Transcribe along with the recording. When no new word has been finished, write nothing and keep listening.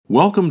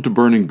Welcome to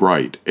Burning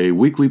Bright, a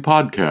weekly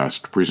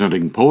podcast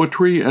presenting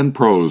poetry and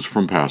prose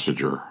from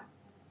Passager.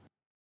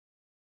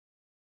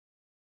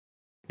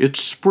 It's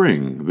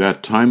spring,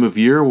 that time of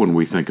year when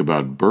we think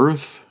about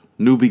birth,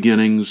 new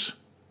beginnings,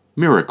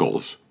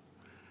 miracles.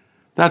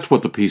 That's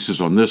what the pieces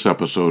on this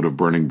episode of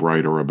Burning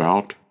Bright are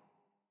about.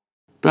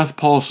 Beth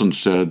Paulson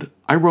said,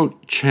 "I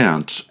wrote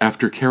chants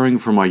after caring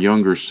for my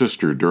younger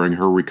sister during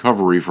her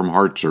recovery from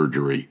heart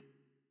surgery.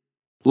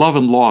 Love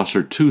and loss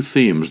are two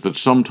themes that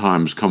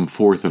sometimes come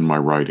forth in my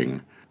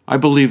writing. I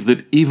believe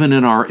that even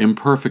in our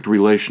imperfect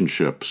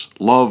relationships,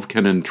 love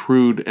can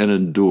intrude and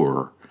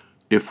endure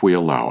if we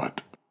allow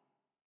it."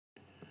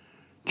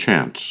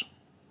 Chants.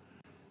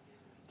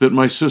 That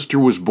my sister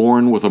was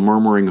born with a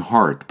murmuring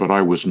heart, but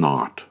I was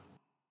not.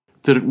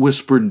 That it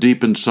whispered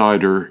deep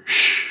inside her,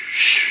 shh,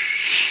 shh,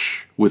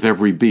 shh, with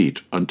every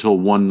beat, until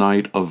one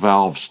night a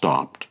valve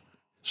stopped,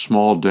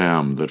 small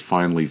dam that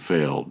finally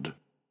failed.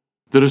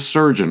 That a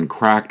surgeon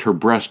cracked her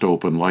breast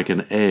open like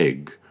an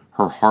egg,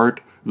 her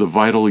heart the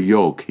vital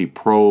yolk he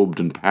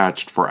probed and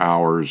patched for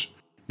hours,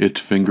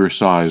 its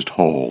finger-sized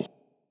hole.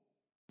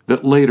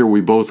 That later we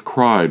both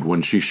cried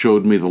when she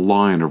showed me the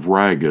line of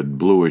ragged,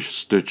 bluish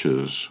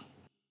stitches.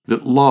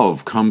 That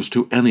love comes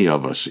to any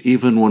of us,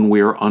 even when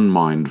we are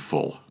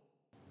unmindful.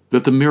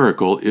 That the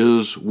miracle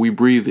is we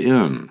breathe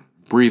in,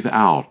 breathe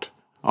out,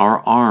 our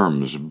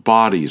arms,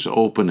 bodies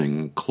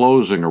opening,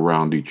 closing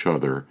around each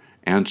other,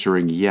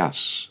 answering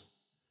yes.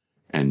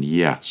 And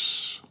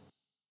yes.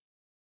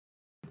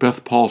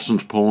 Beth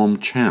Paulson's poem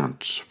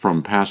Chants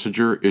from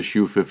Passager,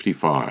 issue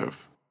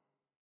 55.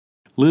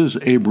 Liz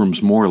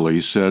Abrams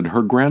Morley said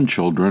her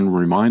grandchildren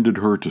reminded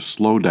her to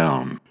slow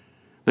down.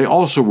 They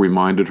also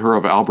reminded her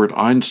of Albert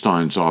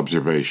Einstein's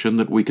observation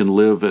that we can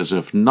live as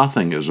if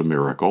nothing is a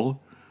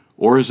miracle,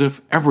 or as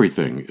if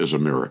everything is a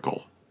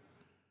miracle.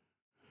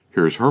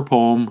 Here's her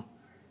poem,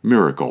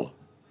 Miracle.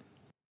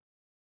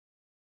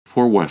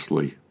 For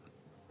Wesley.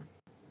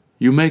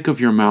 You make of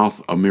your mouth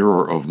a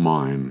mirror of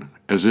mine,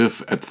 as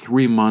if at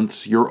 3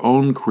 months your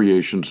own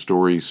creation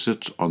story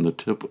sits on the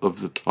tip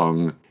of the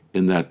tongue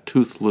in that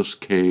toothless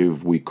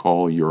cave we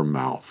call your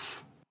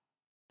mouth.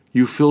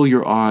 You fill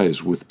your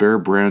eyes with bare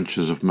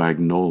branches of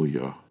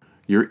magnolia,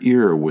 your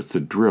ear with the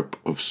drip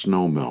of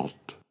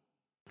snowmelt.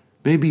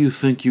 Maybe you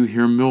think you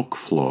hear milk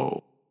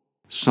flow,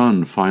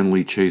 sun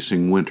finally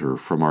chasing winter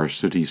from our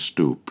city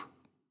stoop.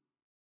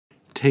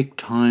 Take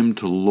time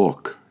to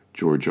look,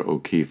 Georgia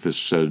O'Keeffe is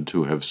said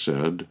to have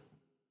said.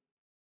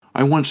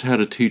 I once had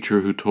a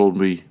teacher who told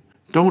me,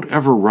 "Don't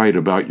ever write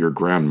about your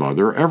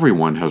grandmother.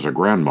 Everyone has a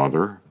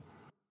grandmother."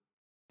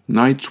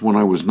 Nights when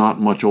I was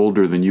not much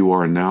older than you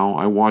are now,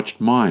 I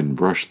watched mine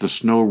brush the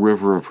snow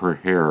river of her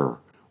hair,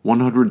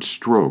 100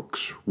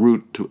 strokes,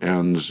 root to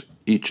ends,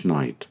 each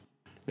night,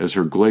 as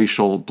her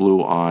glacial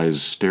blue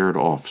eyes stared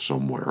off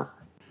somewhere.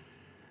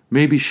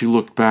 Maybe she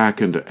looked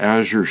back into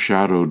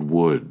azure-shadowed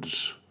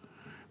woods.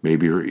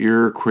 Maybe her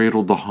ear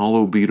cradled the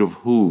hollow beat of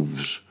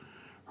hooves,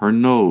 her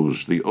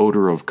nose the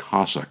odor of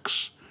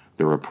Cossacks,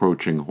 their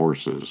approaching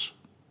horses.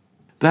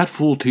 That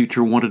fool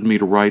teacher wanted me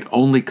to write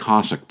only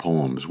Cossack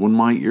poems when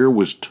my ear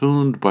was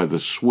tuned by the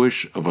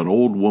swish of an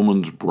old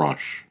woman's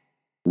brush.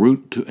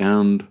 Root to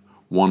end,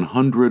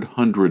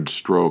 100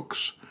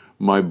 strokes,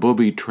 my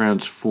booby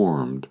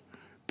transformed,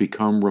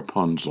 become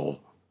Rapunzel.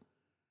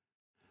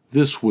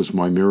 This was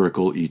my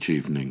miracle each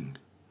evening.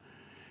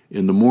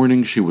 In the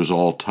morning she was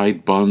all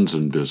tight buns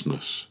and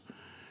business.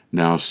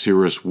 Now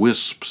cirrus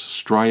wisps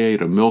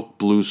striate a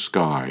milk-blue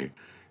sky,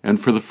 and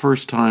for the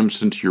first time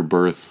since your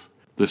birth,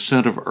 the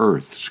scent of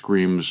earth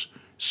screams,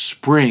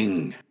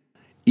 "Spring!"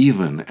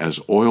 even as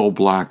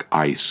oil-black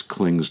ice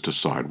clings to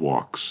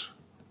sidewalks.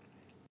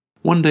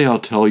 One day I'll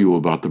tell you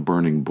about the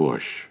burning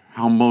bush,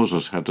 how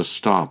Moses had to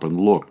stop and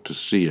look to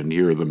see and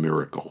hear the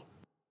miracle.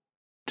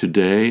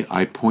 Today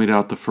I point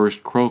out the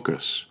first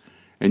crocus,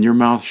 and your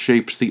mouth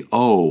shapes the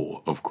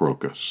O of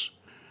crocus.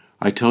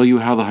 I tell you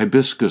how the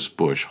hibiscus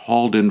bush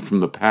hauled in from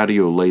the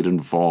patio late in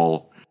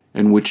fall,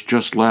 and which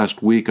just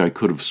last week I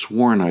could have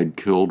sworn I'd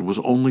killed, was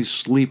only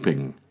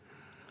sleeping.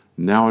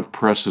 Now it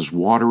presses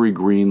watery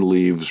green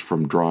leaves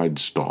from dried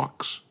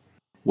stalks.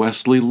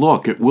 Wesley,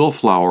 look, it will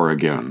flower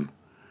again.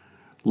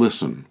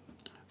 Listen,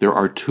 there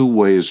are 2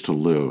 ways to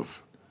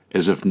live,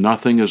 as if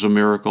nothing is a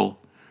miracle,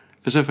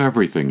 as if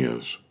everything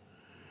is.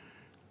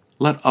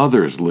 Let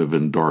others live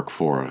in dark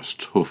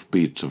forests,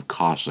 hoofbeats of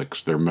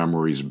Cossacks, their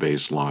memories'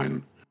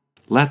 baseline.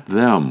 Let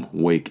them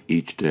wake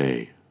each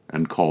day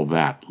and call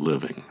that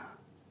living.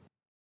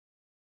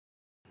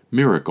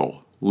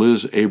 Miracle,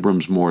 Liz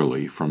Abrams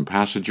Morley from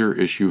Passager,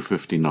 issue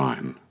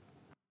 59.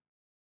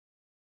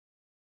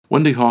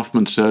 Wendy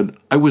Hoffman said,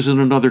 I was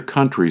in another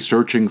country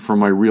searching for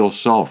my real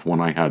self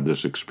when I had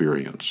this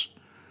experience.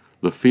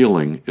 The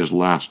feeling is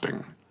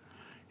lasting.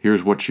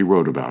 Here's what she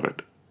wrote about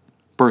it.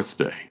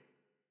 Birthday.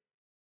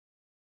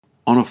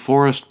 On a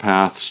forest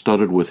path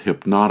studded with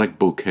hypnotic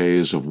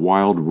bouquets of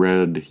wild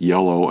red,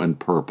 yellow, and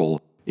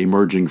purple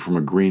emerging from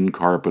a green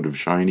carpet of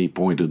shiny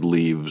pointed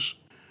leaves,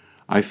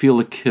 I feel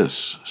a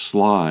kiss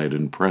slide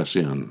and press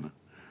in,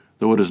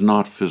 though it is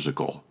not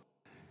physical.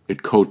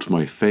 It coats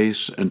my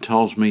face and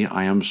tells me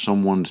I am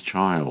someone's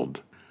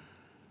child.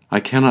 I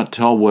cannot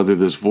tell whether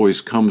this voice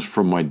comes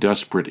from my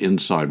desperate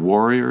inside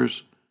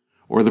warriors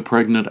or the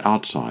pregnant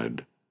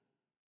outside.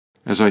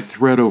 As I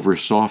thread over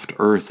soft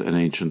earth and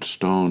ancient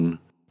stone,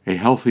 a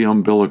healthy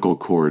umbilical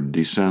cord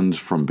descends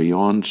from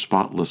beyond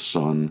spotless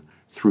sun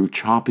through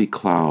choppy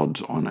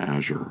clouds on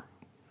azure.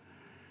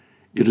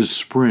 It is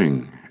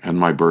spring and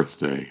my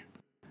birthday.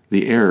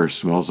 The air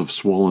smells of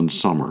swollen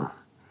summer.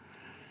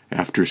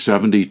 After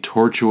 70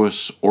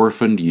 tortuous,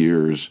 orphaned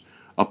years,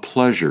 a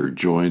pleasure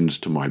joins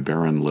to my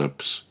barren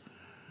lips.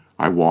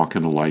 I walk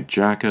in a light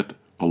jacket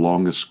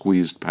along a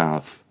squeezed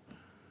path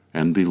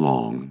and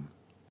belong.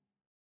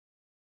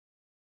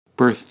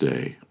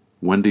 Birthday,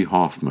 Wendy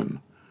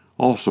Hoffman,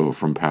 also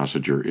from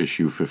Passenger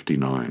issue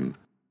 59.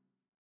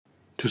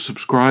 To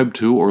subscribe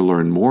to or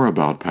learn more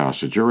about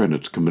Passenger and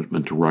its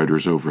commitment to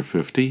writers over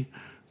 50,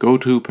 go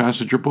to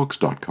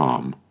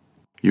PassengerBooks.com.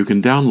 You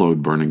can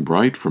download Burning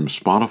Bright from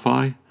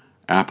Spotify,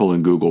 Apple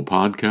and Google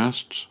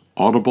Podcasts,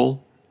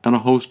 Audible, and a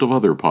host of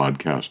other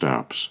podcast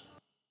apps.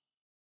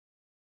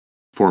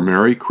 For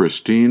Mary,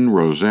 Christine,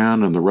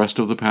 Roseanne, and the rest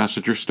of the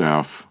Passenger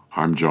staff,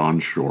 I'm John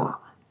Shore.